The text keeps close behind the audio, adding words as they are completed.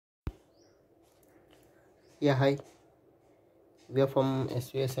Yeah, hi. We are from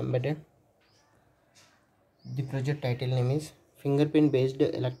svsembedded. The project title name is Fingerprint Based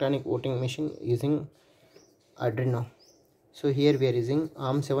Electronic Voting Machine using Arduino. So here we are using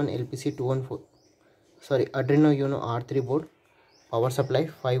ARM7 LPC214. Arduino Uno R3 board, power supply,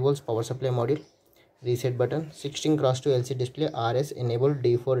 5 volts power supply module, reset button, 16x2 LCD display, RS enabled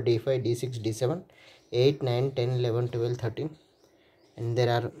D4, D5, D6, D7, 8, 9, 10, 11, 12, 13. And there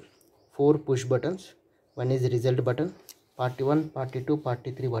are 4 push buttons. One is result button, party 1, party 2,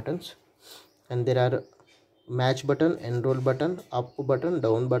 party 3 buttons. And there are match button, enroll button, up button,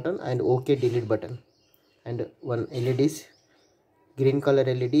 down button, and OK delete button. And one LEDs, green color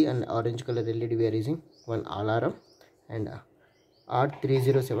LED and orange color LED we are using. One alarm and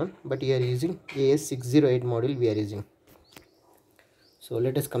R307, but we are using AS608 model we are using. So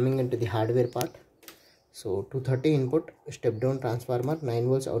let us coming into the hardware part. So 230 input, step down transformer, 9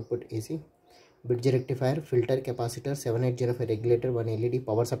 volts output AC, bridge rectifier, filter, capacitor, 7805 regulator, one LED,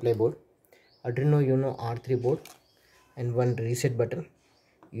 power supply board, Arduino Uno R3 board, and one reset button,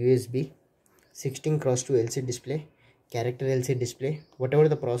 USB, 16x2 LCD display, character LCD display. Whatever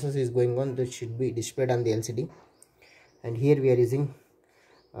the process is going on, that should be displayed on the LCD. And here we are using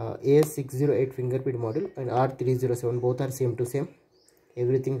AS608 fingerprint model and R307, both are same to same,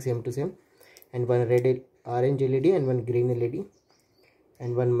 everything same to same. And one red orange LED and one green LED,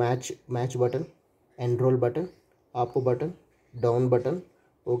 and one match button, enroll button, up button, down button,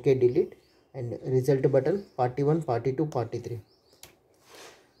 OK delete, and result button, party 1, party 2, party 3.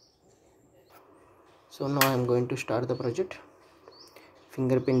 So now I am going to start the project.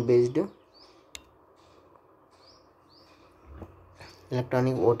 Fingerprint based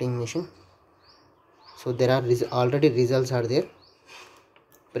electronic voting machine. So there are already results are there.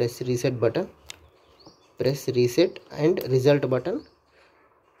 Press reset button, press reset and result button,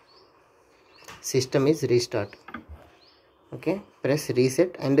 system is restart. Okay, press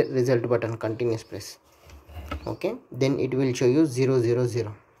reset and result button, continuous press. Okay, then it will show you 0 0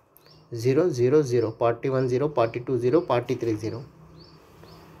 0 0 0 0, party 1 0, party 2 0, party 3 0.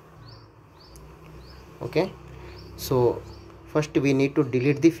 Okay, so first we need to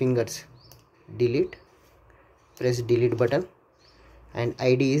delete the fingers. Delete, press delete button, and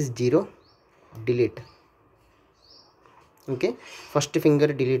ID is 0, delete. Okay, first finger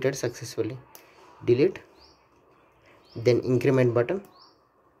deleted successfully. Delete, then increment button.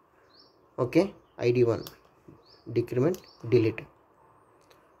 Okay, ID 1, decrement, delete.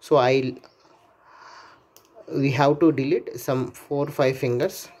 So we have to delete some 4-5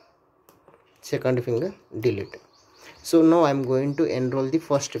 fingers. Second finger delete. So now I am going to enroll the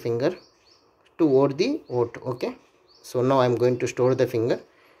first finger to vote the vote. Okay, so now I am going to store the finger.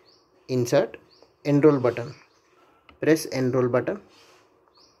 Insert, enroll button, press enroll button,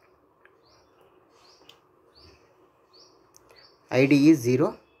 ID is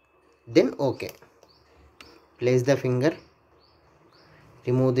 0, then OK. Place the finger,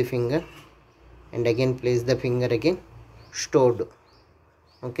 remove the finger, and again place the finger again, stored.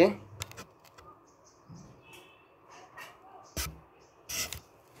 Okay,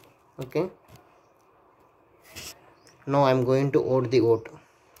 okay, now I am going to vote the vote.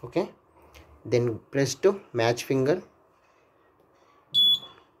 Okay, then press to match finger,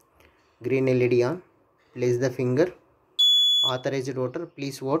 green LED on, place the finger, authorized voter,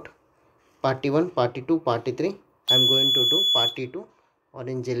 please vote, party 1, party 2, party 3. I am going to do party 2,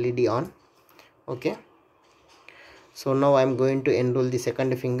 orange LED on. Okay, so now I am going to enroll the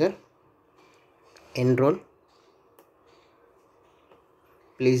second finger. Enroll,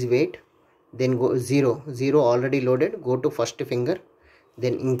 please wait, then go 0 0 already loaded, go to first finger,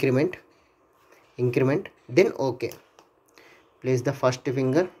 then increment, then OK. Place the first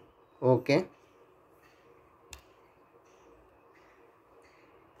finger, OK,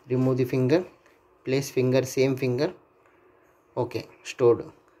 remove the finger, place finger, same finger, OK, stored.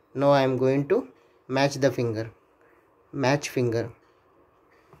 Now I am going to match the finger, match finger.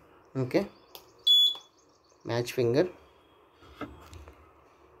 Okay, match finger,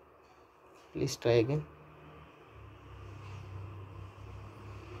 please try again.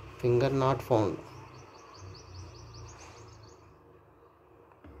 Finger not found.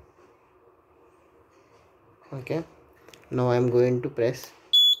 Okay, now I am going to press,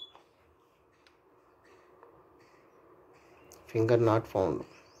 finger not found.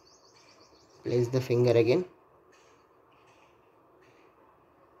 Place the finger again.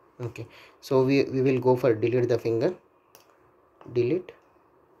 Okay, so we will go for delete the finger. Delete,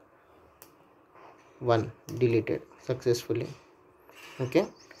 1, deleted successfully. Okay,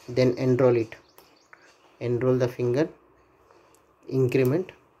 then enroll it, enroll the finger,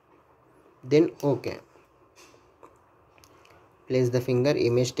 increment, then OK. place the finger,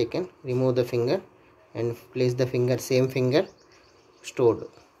 image taken, remove the finger and place the finger, same finger, stored,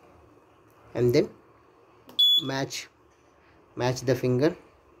 and then match the finger.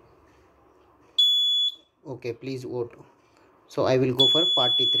 Okay, please vote. So I will go for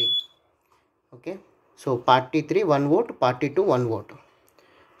party 3. Okay, so party 3 1 vote, party 2 1 vote.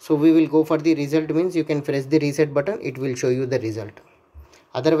 So we will go for the result, means you can press the reset button, it will show you the result.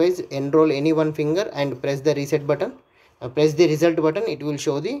 Otherwise enroll any one finger and press the reset button, press the result button, it will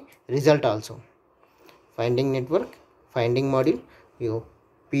show the result also. Finding network, finding module, you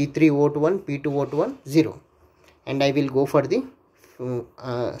P3 vote 1, P2 vote 1, 0, and I will go for the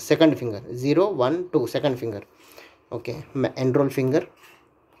second finger, 0 1 2, second finger. Okay, enroll finger,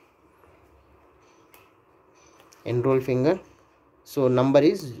 so number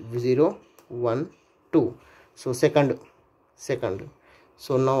is 0 1 2, so second.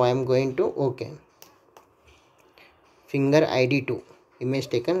 So now I am going to okay, finger ID 2, image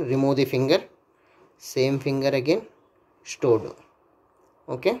taken, remove the finger, same finger again, stored.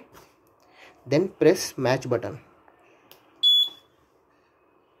 Okay, then press match button.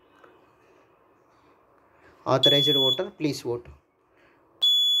 Authorized voter, please vote.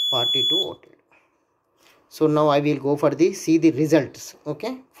 Party 2 voted. So now I will go for the see the results.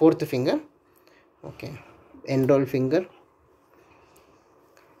 Okay, fourth finger. Okay, enroll finger,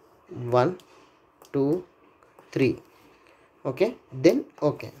 1 2 3. Okay, then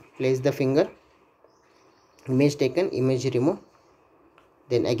okay, place the finger, image taken, image remove,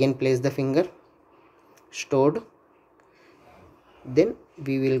 then again place the finger, stored, then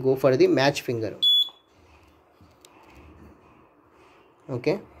we will go for the match finger.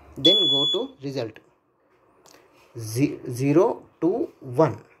 Okay, then go to result, 0 2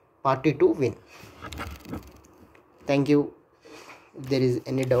 1, party 2 win. Thank you. If there is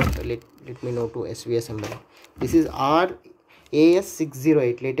any doubt, let me know to svsembedded. This is our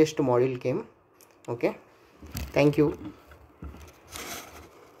AS608 latest module came. Okay, thank you.